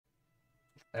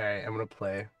Alright, I'm gonna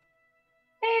play.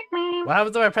 What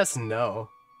happens if I press no?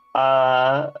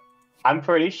 I'm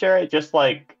pretty sure it just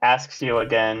like asks you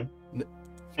again.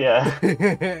 Yeah.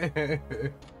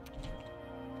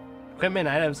 Equipment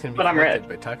items can be But I'm collected rich.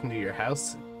 by talking to your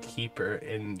housekeeper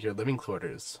in your living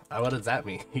quarters. What does that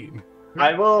mean?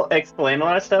 I will explain a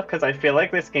lot of stuff because I feel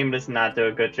like this game does not do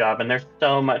a good job, and there's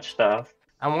so much stuff.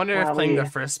 I wonder if playing the Wally.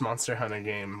 first Monster Hunter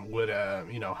game would,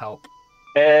 help.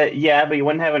 Yeah, but you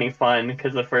wouldn't have any fun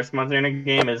because the first Monster Hunter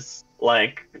game is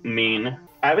like mean.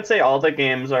 I would say all the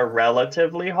games are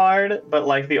relatively hard, but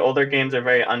like the older games are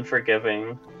very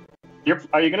unforgiving.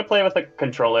 Are you gonna play with a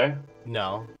controller?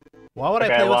 No. Why would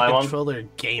Okay, I play well, with I a won't. controller,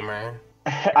 gamer?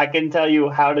 I can tell you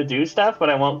how to do stuff, but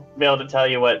I won't be able to tell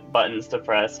you what buttons to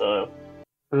press. So,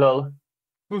 lol.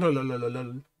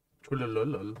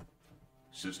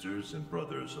 Sisters and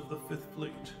brothers of the Fifth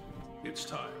Fleet, it's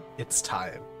time. It's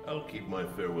time. I'll keep my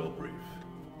farewell brief.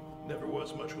 Never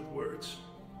was much with words.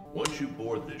 Once you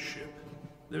board this ship,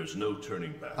 there's no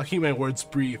turning back. I'll keep my words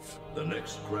brief. The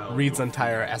next ground Reads your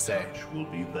entire feet essay. touch will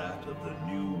be that of the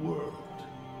new world.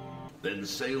 Then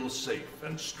sail safe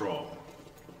and strong.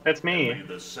 That's me. May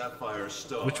the sapphire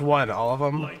star Which one? All of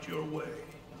them? light your way.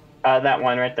 That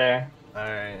one right there.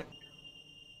 Alright.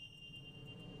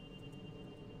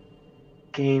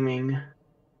 Gaming.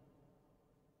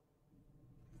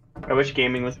 I wish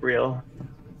gaming was real.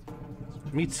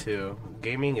 Me too.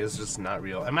 Gaming is just not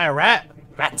real. Am I a rat?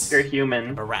 Rats! You're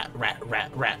human. A rat.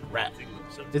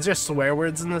 Is there swear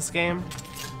words in this game?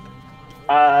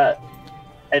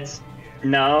 It's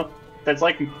no. There's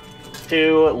like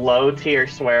 2 low tier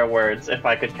swear words if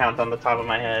I could count on the top of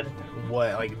my head.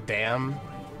 What, like damn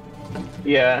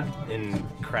Yeah. and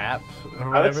crap? Or I would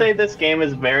whatever? say this game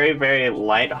is very, very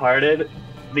lighthearted.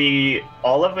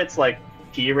 All of its like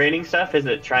key rating stuff is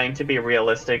it trying to be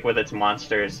realistic with its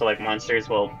monsters. So like monsters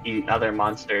will eat other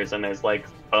monsters, and there's like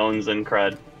bones and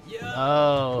crud.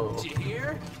 Oh. Did you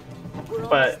hear? We're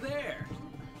But- almost there.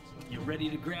 You ready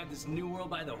to grab this new world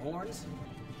by the horns?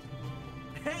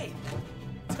 Hey,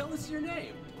 tell us your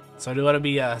name. So do I want to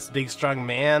be a big strong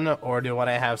man, or do I want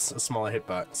to have a smaller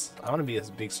hitbox? I want to be a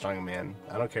big strong man.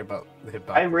 I don't care about the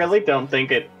hitbox. I really don't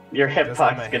think your Just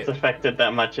on my hitbox gets hit. affected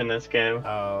that much in this game.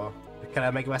 Oh. Can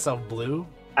I make myself blue?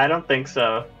 I don't think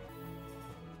so.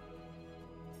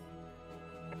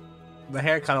 The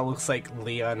hair kind of looks like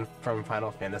Leon from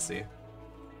Final Fantasy.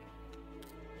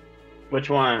 Which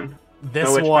one? This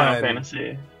No, which one. Final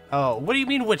Fantasy? Oh, what do you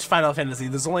mean which Final Fantasy?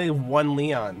 There's only one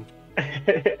Leon.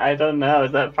 I don't know.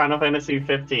 Is that Final Fantasy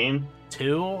 15?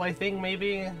 2, I think,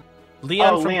 maybe?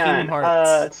 Leon from Kingdom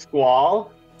Hearts.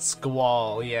 Squall?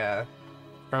 Squall, yeah.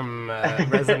 From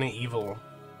Resident Evil.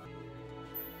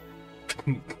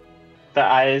 The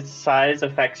eye size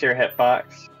affects your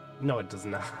hitbox. No, it does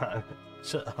not.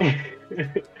 Shut up.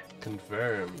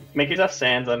 Confirm. Make yourself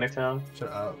Sans Undertale. Shut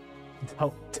up.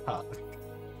 Don't talk.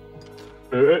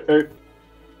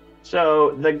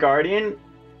 So the Guardian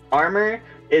armor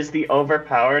is the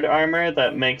overpowered armor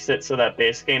that makes it so that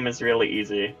base game is really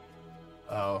easy.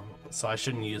 Oh, so I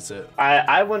shouldn't use it.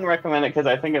 I wouldn't recommend it because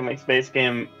I think it makes base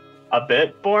game a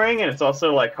bit boring, and it's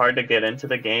also like hard to get into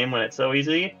the game when it's so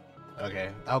easy. Okay,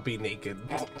 I'll be naked.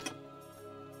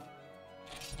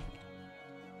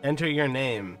 Enter your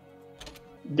name.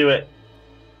 Do it.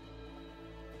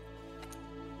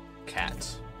 Cat.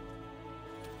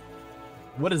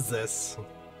 What is this?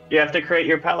 You have to create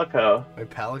your Palico. My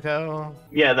Palico?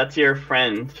 Yeah, that's your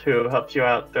friend who helps you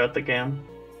out throughout the game.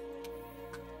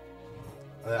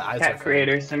 Eyes Cat are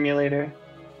Creator Simulator.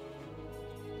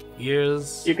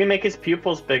 Ears. You can make his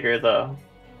pupils bigger though.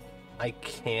 I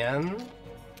can?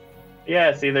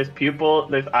 Yeah, see, there's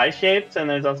eye shapes, and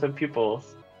there's also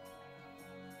pupils.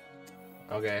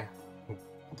 Okay.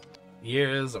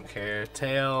 Ears, okay.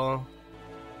 Tail.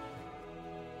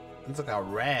 Looks like a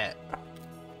rat.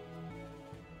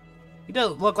 He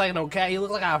doesn't look like no cat, he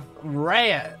looks like a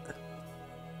rat.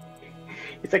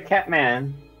 He's a cat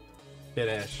man.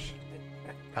 Finish.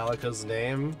 Palico's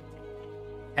name?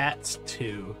 Cats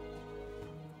 2.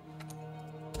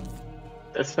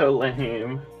 That's so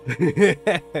lame.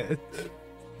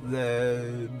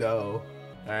 No.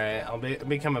 Alright, I'll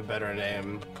become a better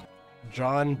name.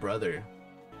 John Brother.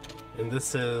 And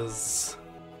this is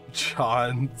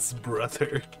John's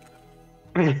brother.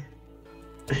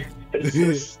 It's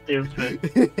so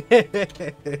stupid.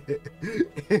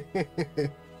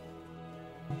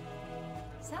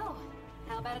 So,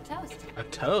 how about a toast? A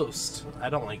toast? I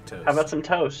don't like toast. How about some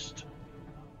toast?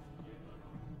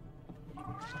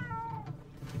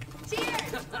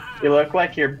 Cheers! You look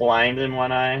like you're blind in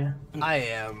one eye. I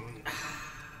am.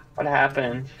 What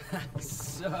happened?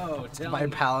 So So, tell My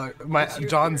me, my what's your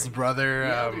John's theory? brother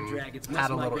The Elder Dragons must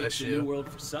had a little migrate to the New issue. World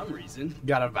for some reason.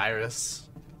 Got a virus.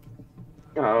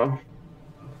 Oh.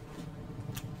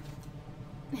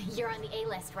 You're on the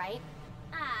A-list, right?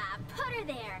 Ah, put her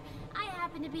there. I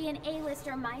happen to be an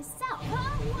A-lister myself.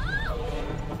 Oh, whoa!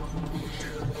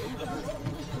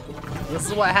 This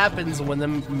is what happens when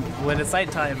it's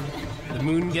nighttime. The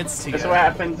moon gets to you. This is what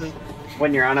happens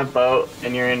when you're on a boat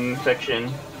and you're in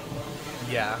fiction.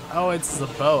 Yeah. Oh, it's the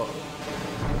boat.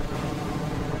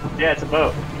 Yeah, it's a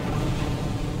boat.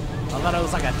 I thought it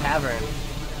was like a tavern.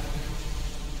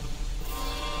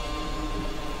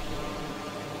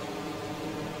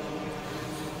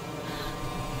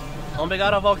 Oh my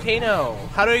god, a volcano!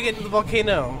 How do we get to the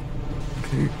volcano?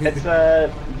 It's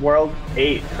World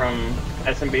 8 from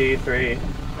SMB 3.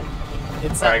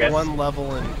 It's Or I at guess- one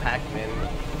level in Pac-Man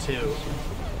 2.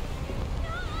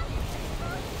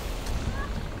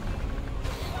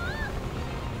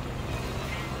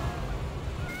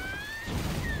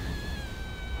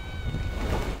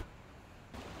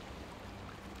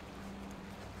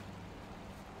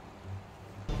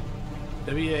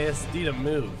 WASD to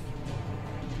move.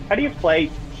 How do you play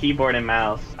keyboard and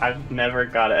mouse? I've never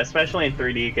got it, especially in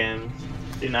 3D games.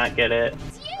 Do not get it.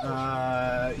 It's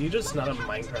you! You're just not a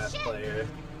Minecraft player.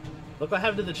 Look what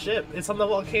happened to the ship. It's on the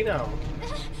volcano.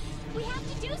 We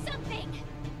have to do something!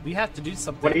 We have to do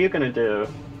something. What are you gonna do?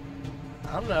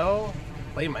 I don't know.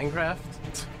 Play Minecraft?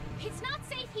 It's not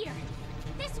safe here!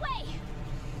 This way!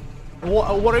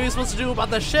 What are you supposed to do about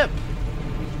the ship?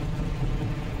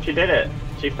 She did it.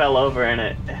 She fell over and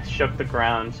it shook the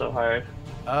ground so hard.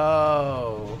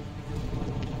 Oh.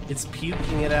 It's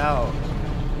puking it out.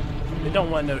 They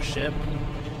don't want no ship.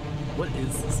 What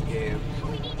is this game?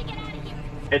 We need to get out of here!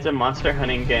 It's a monster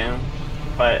hunting game,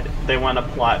 but they want a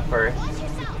plot first. Watch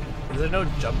yourself! Is there no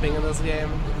jumping in this game?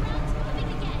 Ground's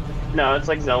moving again! No, it's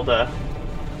like Zelda.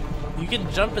 You can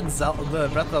jump in the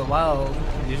Breath of the Wild.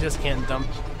 You just can't dump.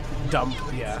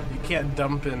 Yeah. You can't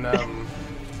dump in,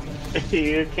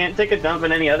 You can't take a dump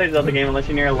in any other Zelda game unless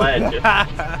you're near a ledge. Get off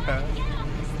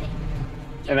this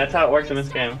thing! And that's how it works in this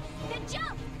game. Then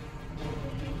jump!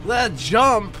 Let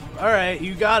jump! Alright,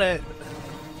 you got it.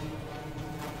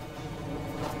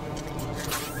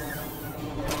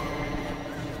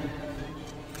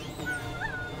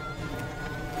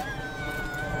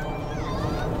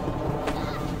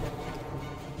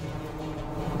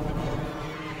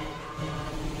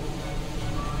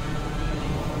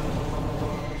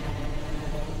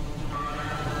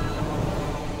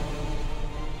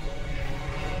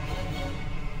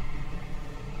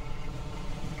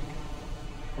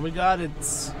 Oh my god,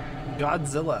 it's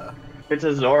Godzilla. It's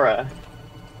a Zora.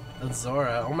 That's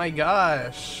Zora. Oh my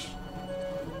gosh.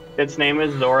 Its name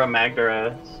is Zora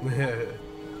Magdaros.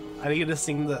 I need to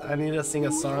sing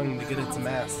a song to get its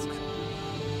mask.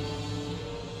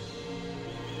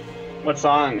 What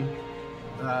song?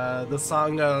 The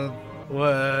song of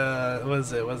what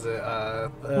was it?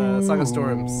 Song of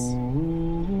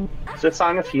Storms. It's a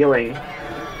song of healing.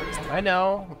 I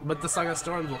know, but the Song of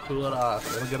Storms will cool it off.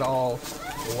 It'll get all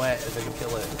wet and then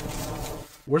kill it.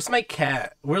 Where's my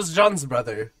cat? Where's John's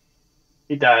brother?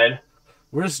 He died.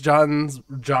 Where's John's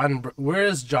brother?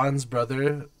 Where's John's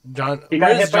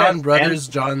John brother's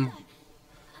John?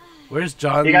 Where's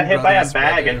John? He got hit by a brother's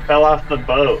bag brother? and fell off the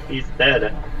boat. He's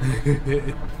dead.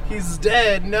 He's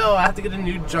dead. No, I have to get a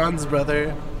new John's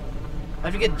brother. I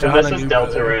have to get So John this a was new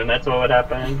brother. Deltarune. That's what would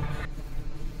happen.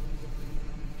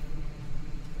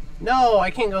 No, I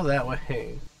can't go that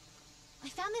way. I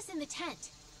found this in the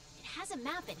tent. It has a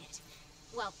map in it.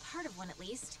 Well, part of one at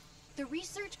least. The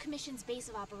Research Commission's base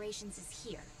of operations is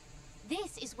here.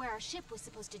 This is where our ship was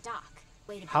supposed to dock.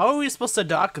 Wait a minute. How are we supposed to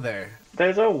dock there?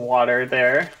 There's a water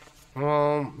there.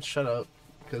 Well, shut up,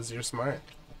 because you're smart.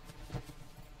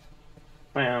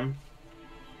 I am.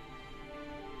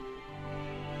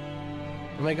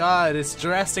 Oh my god, it's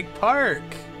Jurassic Park!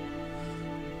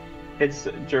 It's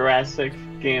Jurassic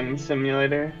Game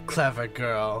Simulator. Clever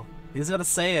girl. He's gonna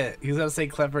say it. He's gonna say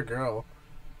clever girl.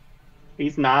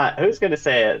 He's not. Who's gonna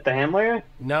say it? The handler?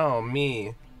 No,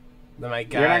 me. My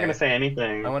guy. You're not gonna say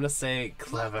anything. I want to say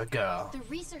clever girl. The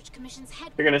Research Commission's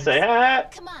headquarters. You're gonna say, ah!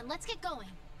 Come on, let's get going.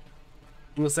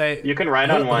 I'm gonna say. You can ride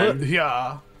on one.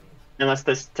 Yeah. Unless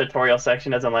this tutorial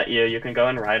section doesn't let you, you can go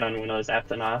and ride on one of those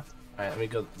Aptonauts. Alright, let me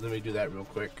go. Let me do that real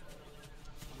quick.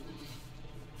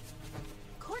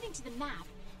 According to the map,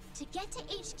 to get to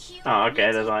HQ. Oh,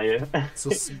 okay, that's all you.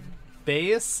 So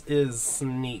space is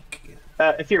sneak.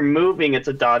 If you're moving, it's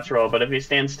a dodge roll, but if you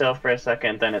stand still for a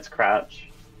second, then it's crouch.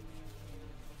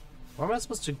 Where am I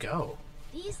supposed to go?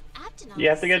 These Aptonauts You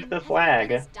have to get to the seem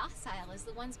flag. every bit as docile as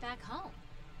the ones back home.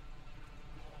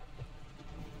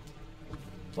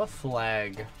 What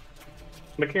flag?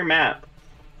 Look at your map.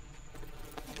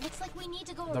 Looks like we need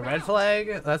to go The around. red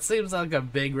flag? That seems like a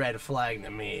big red flag to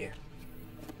me.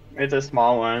 It's a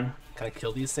small one. Can I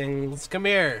kill these things? Come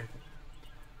here.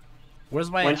 Where's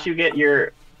my... Once you get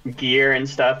your gear and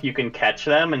stuff, you can catch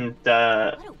them and What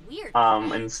a weird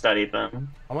and study them.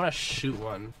 I want to shoot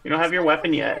one. You don't have your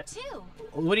weapon yet. too.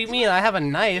 What do you mean? I have a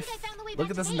knife. I found the way Look back at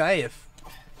to this base. knife.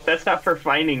 That's not for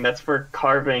finding, that's for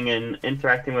carving and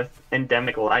interacting with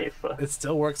endemic life. It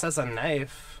still works as a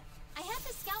knife. I had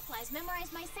the scout flies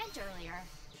memorize my scent earlier.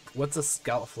 What's a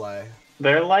scout fly?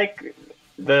 They're like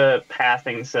the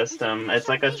pathing system. It's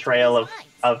like a trail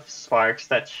of sparks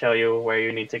that show you where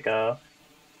you need to go.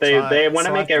 They want to so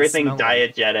I make can everything smell them.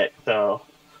 diegetic, so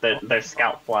they're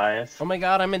scout flies. Oh my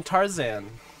god, I'm in Tarzan.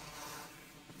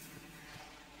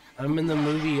 I'm in the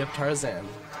movie of Tarzan.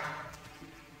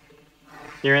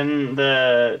 You're in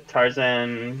the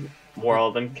Tarzan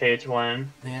world in KH1.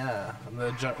 Yeah,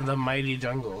 the mighty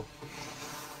jungle.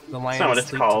 The lions not what it's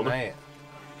sleep called. tonight.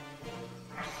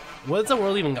 What's the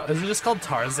world even called? Is it just called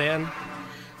Tarzan?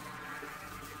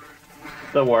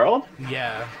 The world?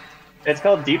 Yeah. It's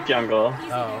called Deep Jungle.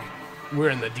 Oh, we're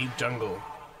in the deep jungle.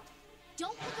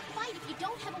 Don't pick a fight if you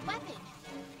don't have a weapon.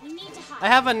 We need to hide. I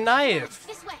have a knife.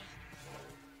 This way.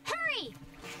 Hurry!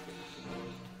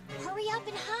 Hurry up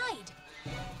and hide.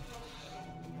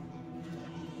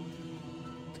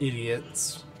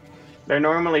 Idiots. They're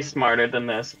normally smarter than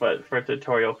this, but for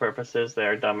tutorial purposes,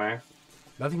 they're dumber.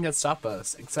 Nothing can stop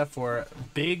us except for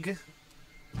big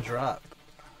drop.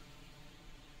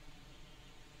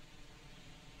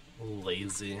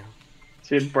 Lazy.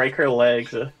 She'd break her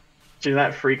legs. She's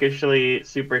not freakishly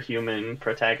superhuman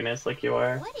protagonist like you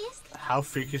are. What is How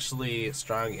freakishly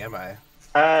strong am I?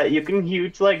 You can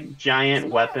use like giant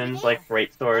weapons like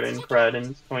greatsword and crud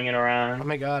and swing it Oh around.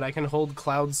 my god, I can hold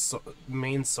Cloud's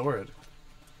main sword.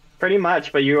 Pretty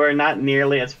much, but you are not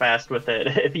nearly as fast with it.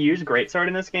 If you use greatsword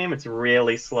in this game, it's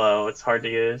really slow. It's hard to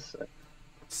use.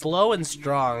 Slow and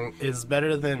strong is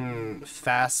better than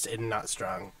fast and not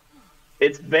strong.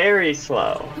 It's very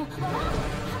slow.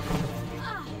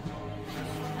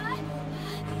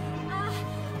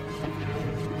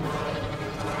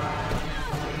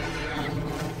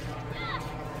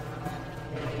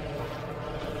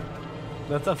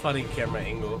 That's a funny camera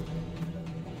angle.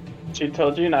 She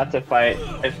told you not to fight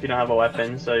if you don't have a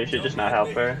weapon, so you should just not help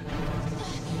her.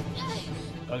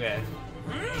 Okay.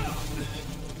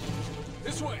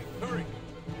 This way, hurry.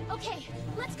 Okay,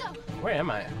 let's go. Where am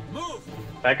I? Move.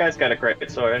 That guy's got a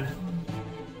greatsword.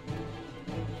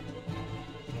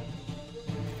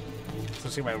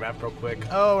 Let's see my map real quick.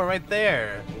 Oh, we're right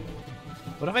there.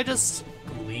 What if I just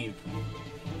leave?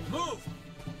 Move.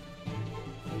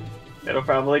 It'll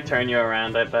probably turn you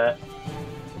around, I bet.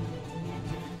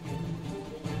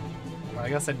 Well, I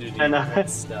guess I do I know. that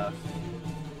stuff.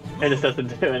 It just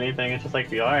doesn't do anything. It's just like,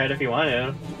 be alright if you want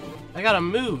to. I gotta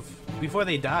move before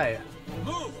they die.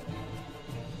 Move.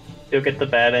 You'll get the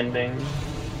bad ending.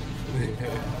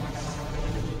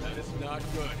 That is not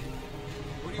good.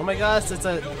 Oh my gosh, it's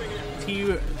a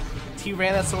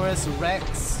Tyrannosaurus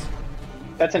Rex.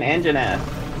 That's an Anjanath.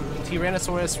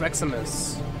 Tyrannosaurus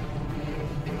Reximus.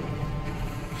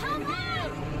 Come on!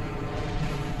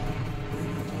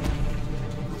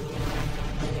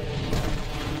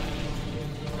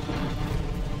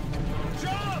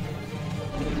 Jump.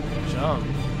 Jump.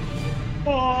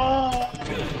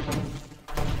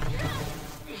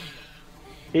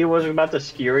 He was about to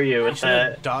skewer you I with should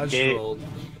have that dodge gate. rolled.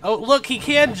 Oh, look, he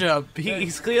can jump.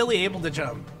 He's clearly able to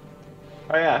jump.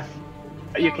 Oh yeah.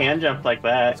 You can jump like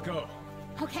Let's that. go.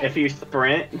 Okay. If you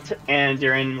sprint and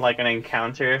you're in like an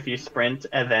encounter, if you sprint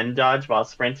and then dodge while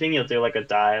sprinting, you'll do like a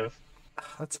dive.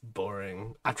 That's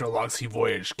boring. After a long sea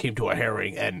voyage came to a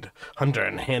harrowing end, Hunter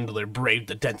and Handler braved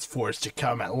the dense forest to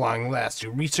come at long last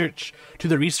to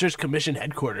the Research Commission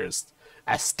headquarters,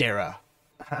 Astera.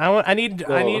 I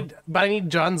need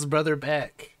John's brother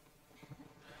back.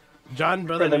 John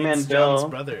brother For the needs man John's Bill.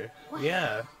 brother.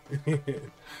 Yeah.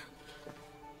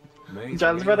 Amazing.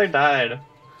 John's brother died.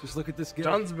 Just look at this guy.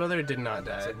 John's brother did not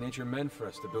die. Said nature meant for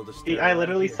us to build a I stairway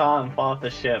literally here. saw him fall off the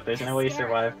ship. There's no way he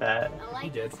survived that. I He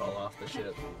like did fall off the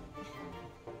ship.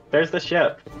 There's the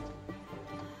ship.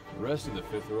 The rest of the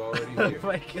fifth are already Oh here.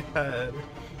 my god.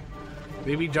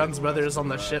 Maybe John's brother is on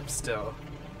the ship still.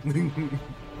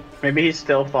 Maybe he's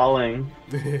still falling.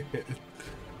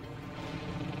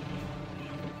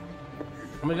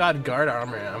 Oh my god, guard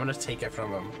armor. I'm gonna take it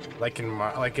from him. Like in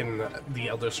the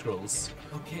Elder Scrolls.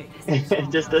 Okay.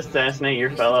 Just assassinate your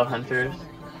fellow hunters.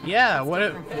 Yeah, what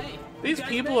if these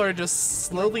people are just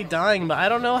slowly dying, but I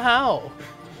don't know how.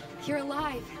 You're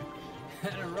alive.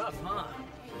 Kinda rough, huh?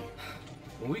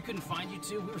 When we couldn't find you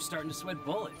two, we were starting to sweat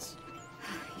bullets.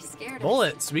 You scared us.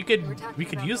 Bullets. We We were could talking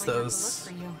about use going out to those.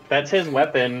 look for you. That's his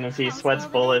weapon. Is he How's sweats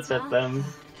Velvet bullets Knights, at huh? them,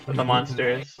 at the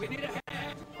monsters. We need a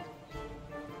hand.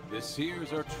 This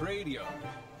here's our trade yard.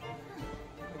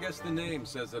 I guess the name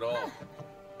says it all.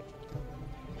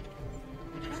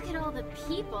 Look at all the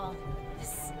people. The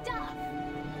stuff.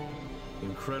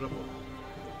 Incredible,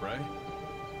 right?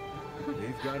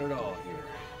 They've got it all here.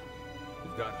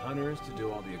 We've got hunters to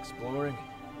do all the exploring.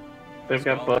 They've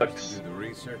got scholars books. to do the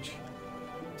research.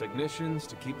 Technicians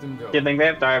to keep them going. Do you think they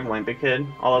have Dive Wimpy Kid?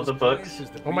 All of the This books? place is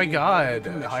the Oh my beating heart of god. the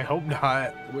commission. I hope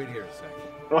not. Wait here a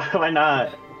sec. Why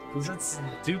not? Because that's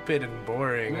stupid and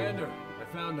boring. Commander,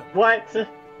 I found a... What?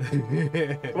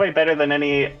 Way better than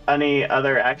any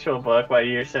other actual book while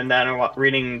you're sitting down and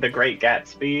reading The Great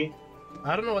Gatsby.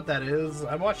 I don't know what that is.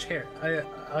 I watched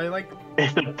I like.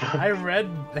 In a book. I read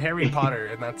Harry Potter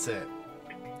and that's it.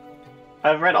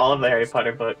 I've read all of the Harry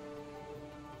Potter books.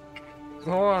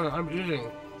 Hold on, I'm eating.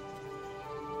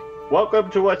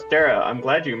 Welcome to Westera. I'm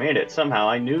glad you made it. Somehow,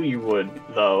 I knew you would,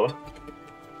 though.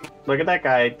 Look at that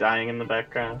guy dying in the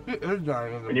background.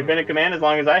 When you've been in command as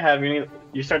long as I have,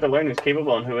 you start to learn who's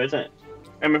capable and who isn't.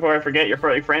 And before I forget, your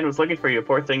furry friend was looking for you.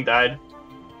 Poor thing died.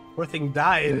 Poor thing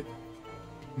died.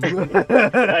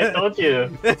 I told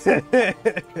you.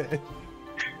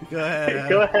 Go ahead.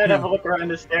 Go ahead, have a look around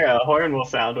Westera. A horn will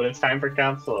sound when it's time for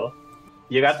council.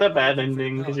 You got the bad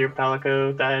ending because your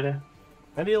Palico died.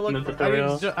 I need to look. In the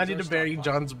tutorial. I need to bury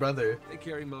John's brother. They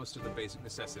carry most of the basic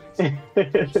necessities. We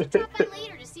should drop by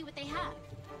later to see what they have.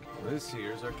 This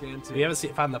here's our canteen. We haven't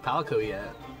found the Palico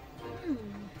yet.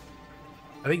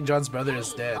 I think John's brother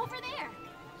is Hey, dead. over there.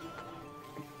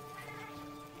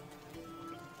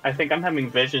 I think I'm having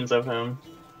visions of him.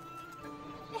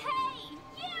 Hey,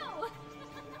 you!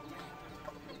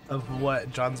 Of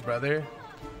what? John's brother?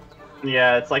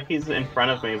 Yeah, it's like he's in front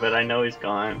of me, but I know he's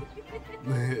gone.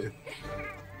 I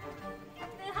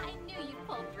knew you'd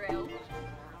pull through.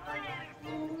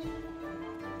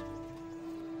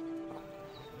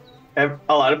 A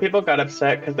lot of people got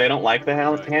upset because they don't like the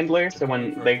handler, so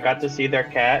when they got to see their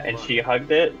cat and she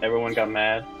hugged it, everyone got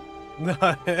mad.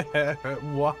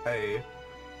 Why?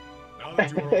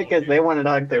 Because they wanted to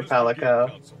hug their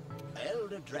Palico.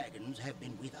 Elder dragons have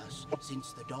been with us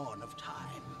since the dawn of time.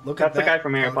 Look That's at the that guy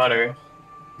from Harry Palico. Potter.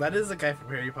 That is the guy from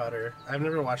Harry Potter. I've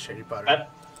never watched Harry Potter.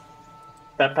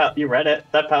 You read it.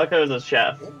 That Palico is a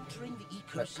chef.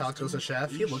 That Palico's a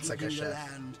chef? He looks like a chef.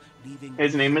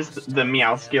 His name is the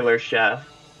Meowscular Chef.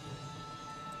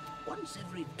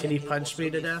 Can he punch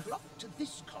me to death?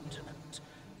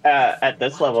 At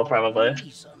this level, probably.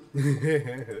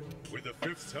 With the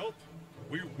Fifth's help,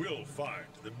 we will find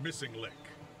the missing link.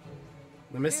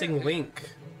 The missing link.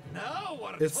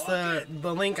 It's the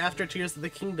link after Tears of the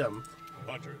Kingdom.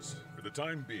 Hunters, for the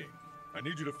time being, I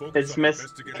need you to focus It's on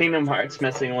investigating Kingdom the Hearts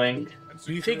missing link. and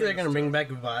Do you think they're gonna securing bring back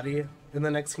Vadi in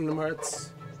the next Kingdom Hearts?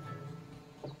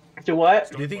 Do what?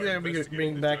 Do you think they're gonna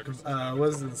bring back what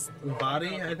is this,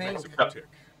 Vadi? I think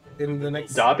in the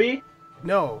next. Dobby?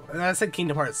 No, I said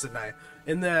Kingdom Hearts, didn't I?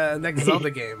 In the next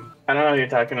Zelda game, I don't know what you're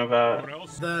talking about.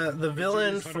 the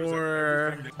villain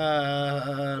for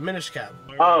Minish Cap.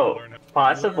 Oh,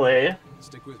 possibly.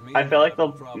 Stick with me. I feel like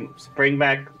they'll Problems. bring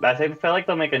back. I feel like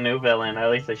they'll make a new villain. At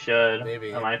least they should.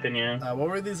 Maybe. In my opinion. What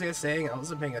were these guys saying? I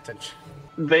wasn't paying attention.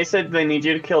 They said they need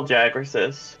you to kill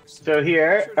Jaggersis. So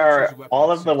here are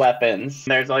all of the weapons.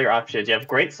 There's all your options. You have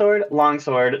greatsword,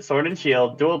 longsword, sword and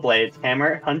shield, dual blades,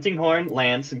 hammer, hunting horn,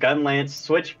 lance, gun lance,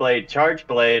 switchblade, charge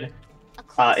blade, A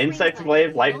close insect range blade,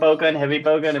 weapon light with bowgun, only heavy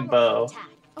bowgun, and bow. powerful attack.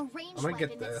 A ranged I'm gonna get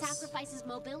weapon that this. sacrifices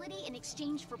mobility in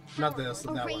exchange for power. Not this, A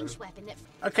that ranged one. weapon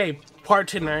that Okay,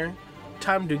 partner,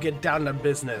 time to get down to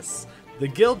business. The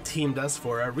guild teamed us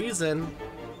for a reason.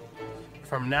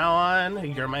 From now on,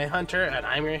 you're my hunter and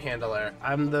I'm your handler.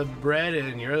 I'm the bread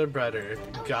and you're the butter.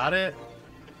 Got it?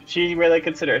 She really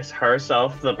considers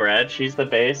herself the bread. She's the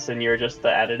base, and you're just the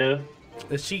additive.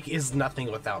 The Sheik is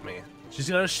nothing without me. She's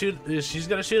gonna shoot. She's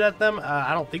gonna shoot at them.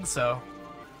 I don't think so.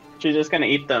 She's just gonna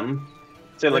eat them.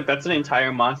 So like that's an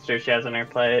entire monster she has on her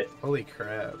plate. Holy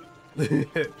crap!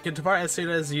 Get to part as soon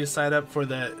as you sign up for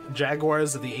the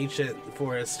Jaguars of the Ancient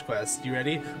Forest quest. You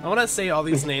ready? I want to say all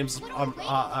these names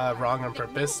wrong on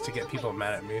purpose to get people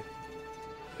mad at me.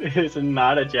 It's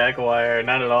not a jaguar,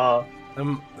 not at all.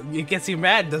 It gets you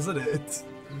mad, doesn't it?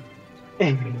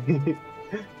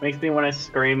 Makes me want to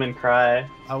scream and cry.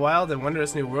 A wild and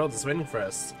wondrous new world is waiting for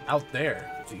us out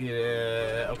there.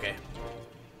 Yeah, okay.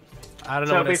 I don't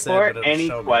know So what I said, before but it'll any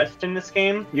show me. quest in this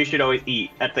game, you should always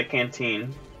eat at the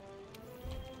canteen.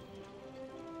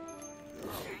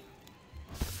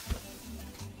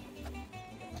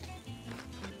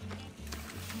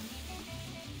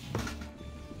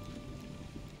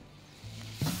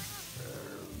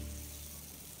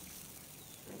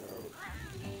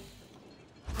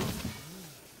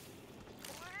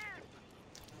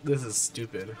 This is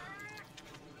stupid.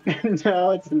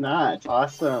 No, it's not. It's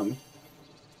awesome.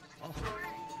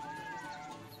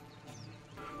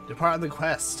 Depart on the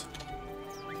quest.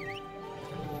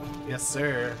 Yes,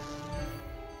 sir.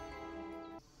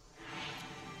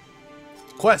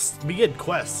 Quest. Begin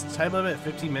quest. Time limit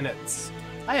 50 minutes.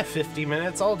 I have 50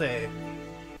 minutes all day.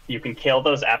 You can kill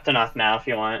those Aptonoth now if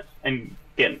you want, and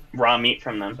get raw meat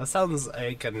from them. That sounds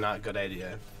like a not good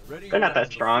idea. They're not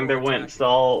that strong. They're wimps.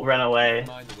 They'll run away.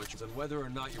 Mind the witches on whether or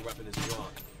not your weapon is drawn.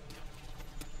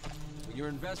 When you're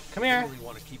invested, Come here. you really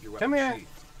want to keep your Come weapon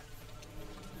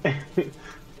here. sheathed.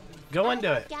 Go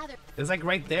into it. Gather. It's like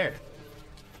right there.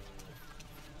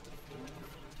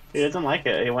 He doesn't like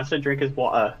it. He wants to drink his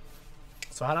water.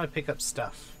 So how do I pick up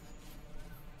stuff?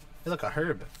 Hey, look, a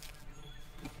herb.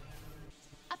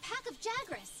 A pack of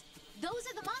Jagras. Those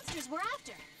are the monsters we're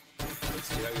after. Let's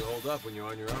see how you hold up when you're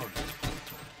on your own.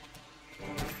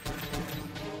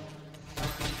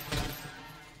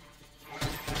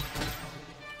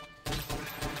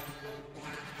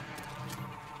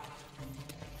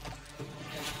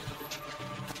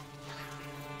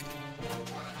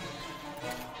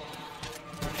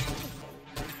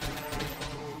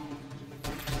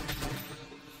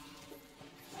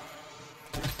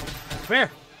 Come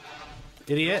here,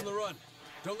 idiot. On the run.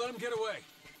 Don't let him get away.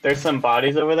 There's some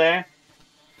bodies over there.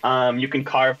 You can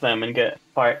carve them and get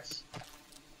parts.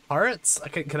 Hearts?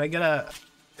 Okay, can I get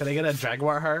a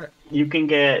jaguar heart? You can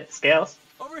get scales.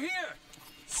 Over here.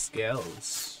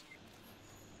 Scales.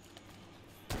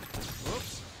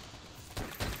 Whoops.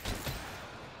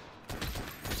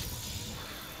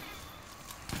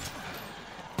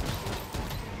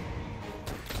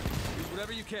 Do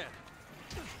whatever you can.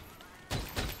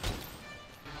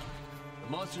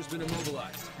 The monster's been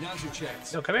immobilized. Now's your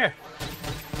chance. No, come here.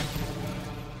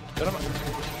 Get him.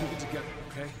 Keep it together,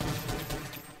 okay?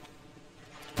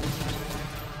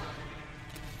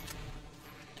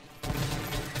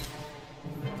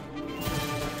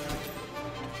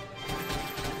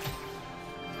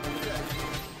 Okay,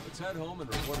 let's head home and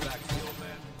report back to the old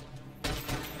man.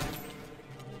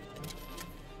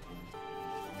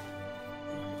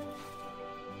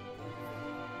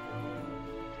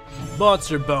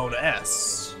 Monster Bone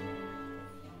S.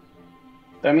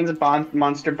 That means a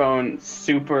monster bone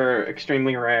super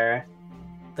extremely rare.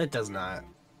 That does not.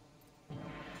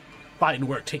 Fine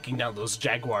work taking down those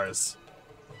jaguars.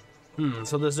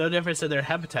 So there's no difference in their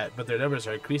habitat, but their numbers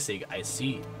are increasing. I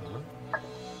see.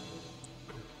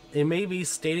 It may be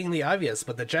stating the obvious,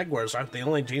 but the jaguars aren't the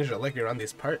only danger lurking around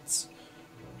these parts.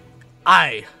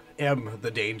 I am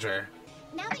the danger.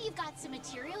 Now that you've got some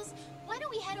materials, why don't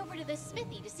we head over to the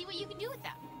smithy to see what you can do with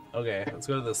them? Okay, let's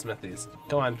go to the smithies.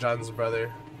 Come on, John's brother.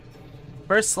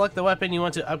 First, select the weapon you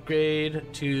want to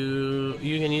upgrade to.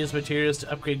 You can use materials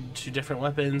to upgrade to different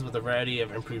weapons with a variety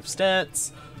of improved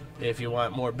stats. If you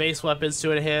want more base weapons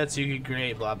to enhance, you can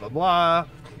create blah blah blah.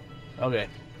 Okay.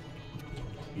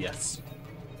 Yes.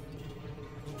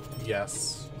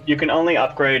 Yes. You can only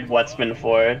upgrade what's been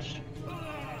forged.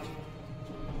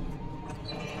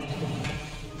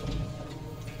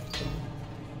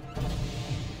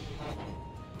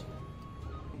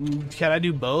 Can I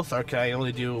do both, or can I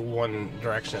only do one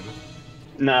direction?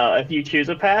 No, if you choose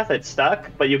a path, it's stuck,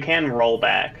 but you can roll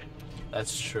back.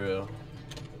 That's true.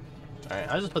 Alright,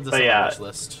 I'll just put this But on yeah. the wish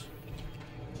list.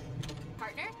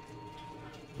 Partner?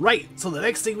 Right, so the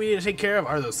next thing we need to take care of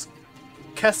are those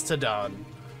Kestodon.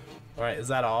 Alright, is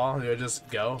that all? Do I just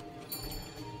go?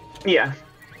 Yeah.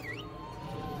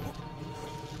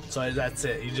 So that's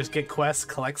it. You just get quests,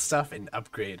 collect stuff, and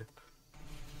upgrade.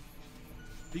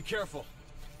 Be careful.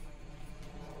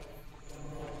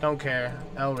 Don't care.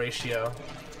 L ratio.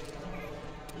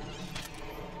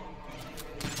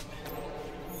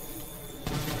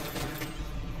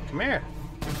 Come here.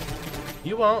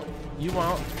 You won't. You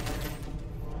won't.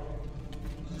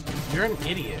 You're an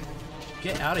idiot.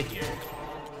 Get out of here.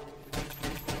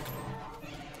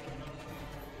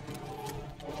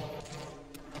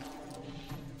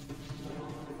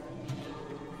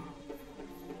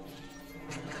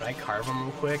 Can I carve him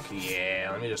real quick? Yeah,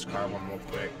 let me just carve him real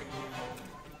quick.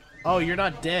 Oh, you're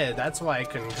not dead. That's why I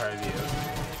couldn't carve you.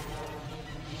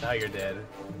 Now you're dead.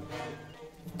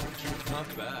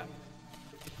 Not bad.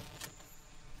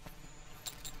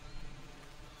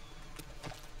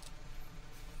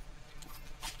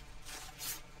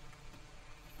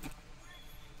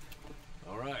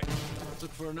 All right, let's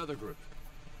look for another group.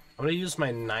 I'm gonna use my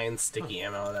 9 sticky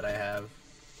ammo that I have.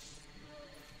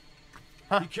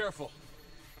 Be careful.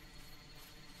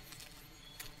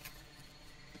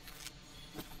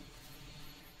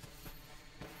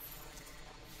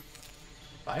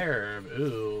 Fire herb,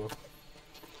 ooh.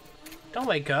 Don't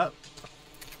wake up.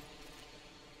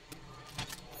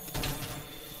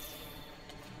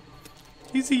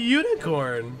 He's a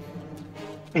unicorn.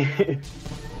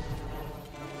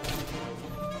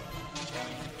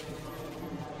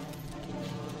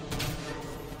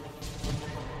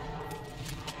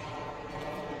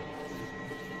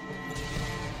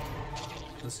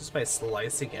 This is my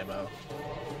slicing ammo.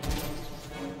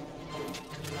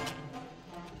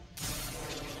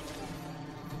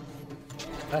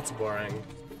 That's boring.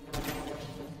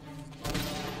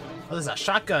 Oh, there's a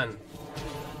shotgun.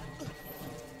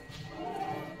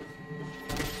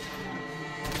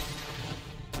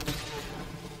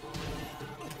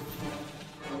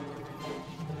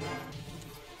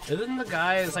 Isn't the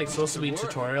guy like supposed to be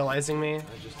tutorializing me?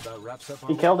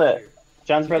 He killed it.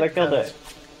 John's brother killed it.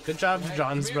 Good job,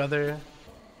 John's brother.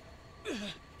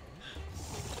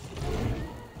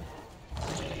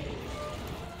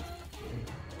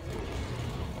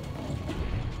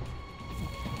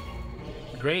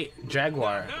 Great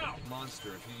Jaguar. Monster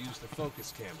if you use the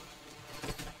focus camera.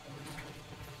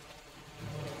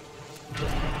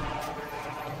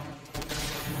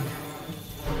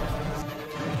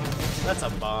 That's a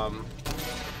bomb.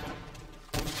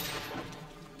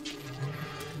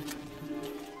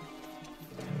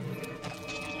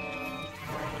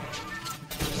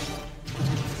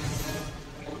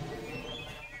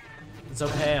 It's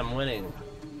okay, I'm winning.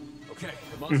 Okay,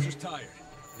 the monster's tired.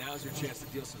 Now's your chance to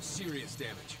deal some serious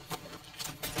damage.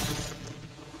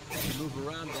 If you move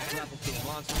around, it'll grapple to a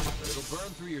monster, but it'll burn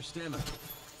through your stamina.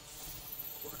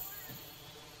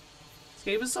 This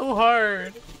game is so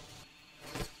hard.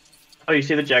 Oh, you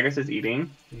see the Jagras is eating?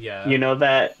 Yeah. You know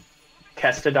that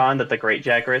Kestodon that the Great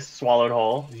Jagras swallowed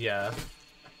whole? Yeah.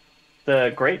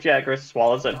 The Great Jagras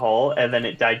swallows it whole, and then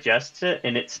it digests it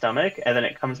in its stomach, and then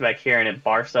it comes back here and it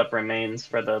barfs up remains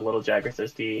for the little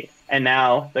Jagras to eat. And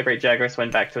now the Great Jagras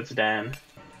went back to its den.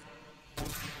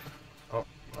 Oh,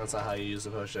 that's not how you use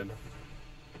the potion.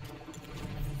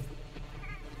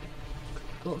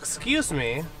 Well, excuse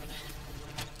me.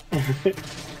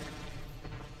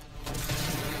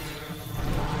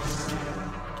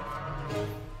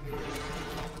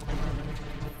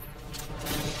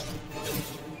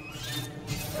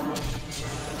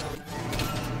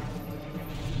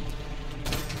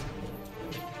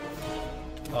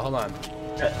 Oh, hold on.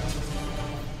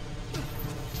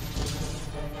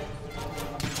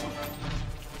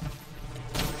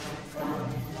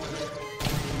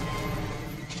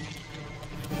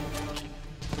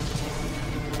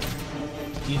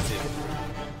 Easy.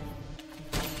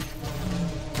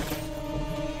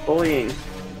 Bullying.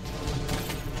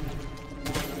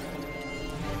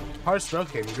 Hard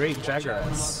stroking, great Jagras.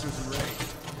 Monsters enraged.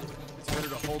 It's better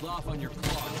to hold off on your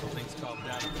claw until things calm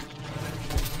down.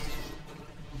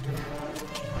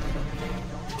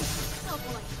 Oh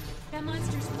boy, that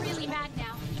monster's really mad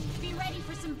now. Be ready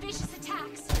for some vicious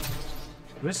attacks.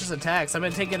 Vicious attacks. I've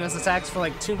been taking his attacks for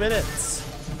like 2 minutes.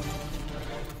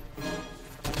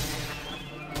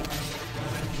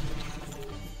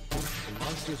 The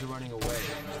monsters are running away.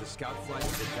 Use the scout flight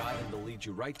as a guide and they'll lead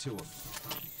you right to them.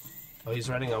 Oh, he's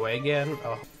running away again?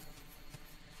 Oh.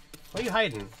 Why are you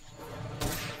hiding?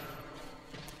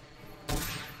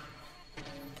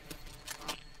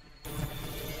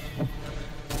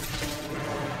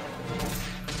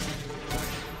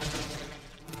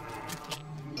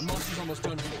 The monster's almost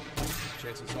done for.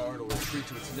 Chances are it'll retreat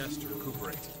to its nest to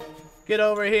recuperate. Get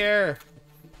over here!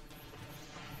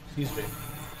 Excuse me.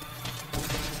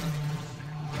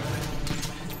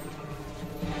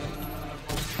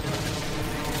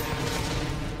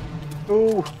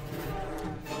 Ooh.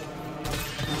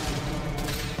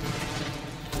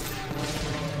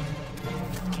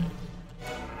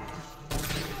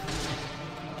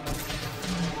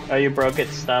 Oh, you broke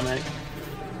its stomach.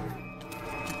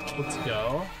 Let's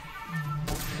go.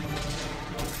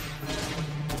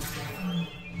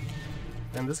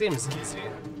 And this game is easy.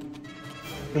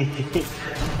 Okay,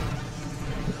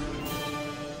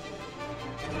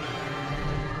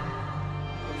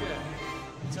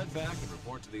 let's head back and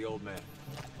report to the old man.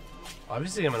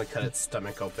 Obviously, I'm gonna cut its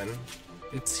stomach open.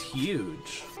 It's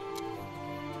huge.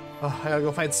 Oh, I gotta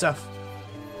go find stuff.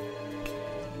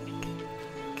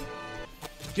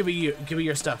 Give me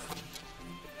your stuff.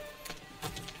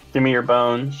 Give me your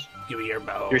bones. Give me your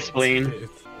bones. Your spleen. Is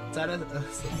that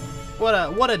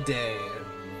what a day.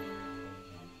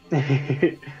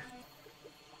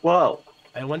 Whoa.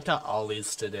 I went to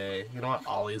Ollie's today. You know what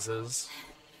Ollie's is?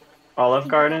 Olive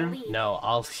Garden? No,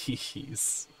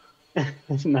 Ollie's.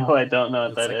 No, I don't know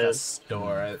what It's that like is. a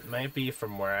store. It might be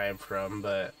from where I'm from,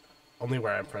 but only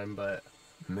where I'm from. But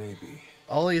Maybe.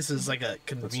 Ollie's is like a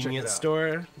convenience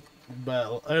store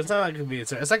but it's not like a convenience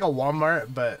store. It's like a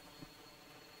Walmart, but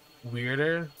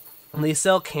weirder. They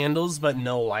sell candles, but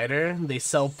no lighter. They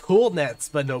sell pool nets,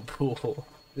 but no pool.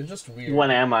 They're just weird.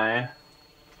 When am I?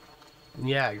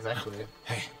 Yeah, exactly.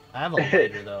 Hey, I have a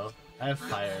lighter though. I have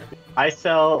fire. I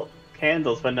sell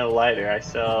candles, but no lighter. I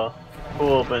sell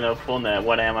pool, but no pool net.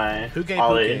 What am I? Puke,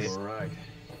 Always. puke. All right.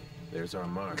 There's our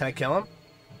mark. Can I kill him?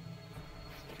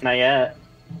 Not yet.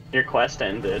 Your quest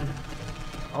ended.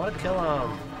 I want to kill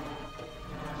him.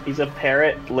 He's a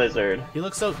parrot lizard. He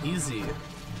looks so easy.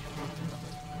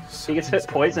 He gets hit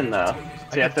poison though,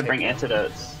 so you have to take bring it.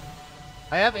 antidotes.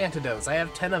 I have antidotes. I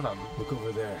have 10 of them. Look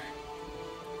over there.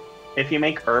 If you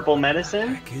make herbal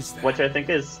medicine, Heck is that? which I think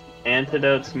is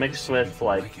antidotes mixed with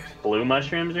like Like it. blue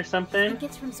mushrooms or I something, think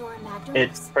it's from Zora Magdaros.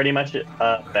 it's pretty much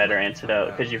a better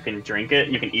antidote because you can drink it,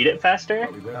 you can eat it faster,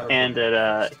 and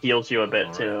it heals you a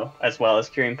bit too, as well as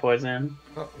curing poison.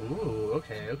 Oh, ooh,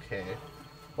 okay, okay.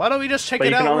 Why don't we just check But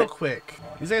it you out can real only- quick?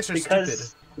 These guys are Because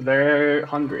stupid. they're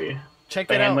hungry. Check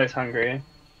The it out. handler's hungry.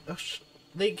 Oh,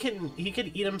 he can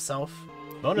eat himself.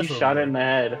 You Bonus shot it reward. in the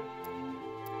head.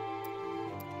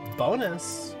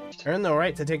 Bonus. Earn the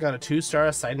right to take on a 2-star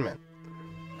assignment.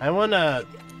 I want a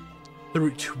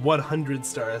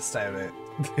 100-star assignment.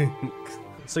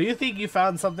 So you think you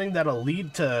found something that'll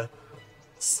lead to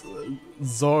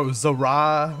Zora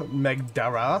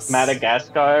Magdaros?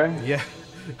 Madagascar. Yeah.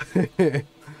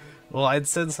 Well, I'd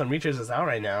send some researchers out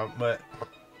right now, but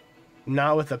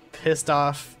not with a pissed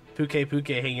off Puke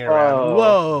hanging around. Oh.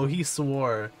 Whoa, he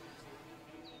swore.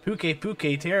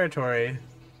 Puke territory.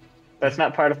 That's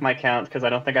not part of my count because I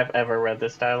don't think I've ever read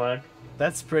this dialogue.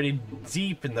 That's pretty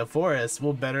deep in the forest.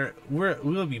 We'll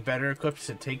be better equipped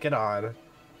to take it on.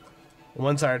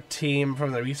 Once our team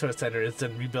from the resource center is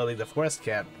done rebuilding the forest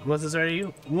camp, once it's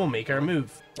ready, we'll make our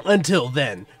move. Until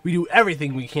then, we do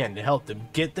everything we can to help them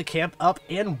get the camp up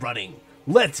and running.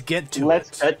 Let's get to it.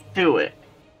 Let's get to it.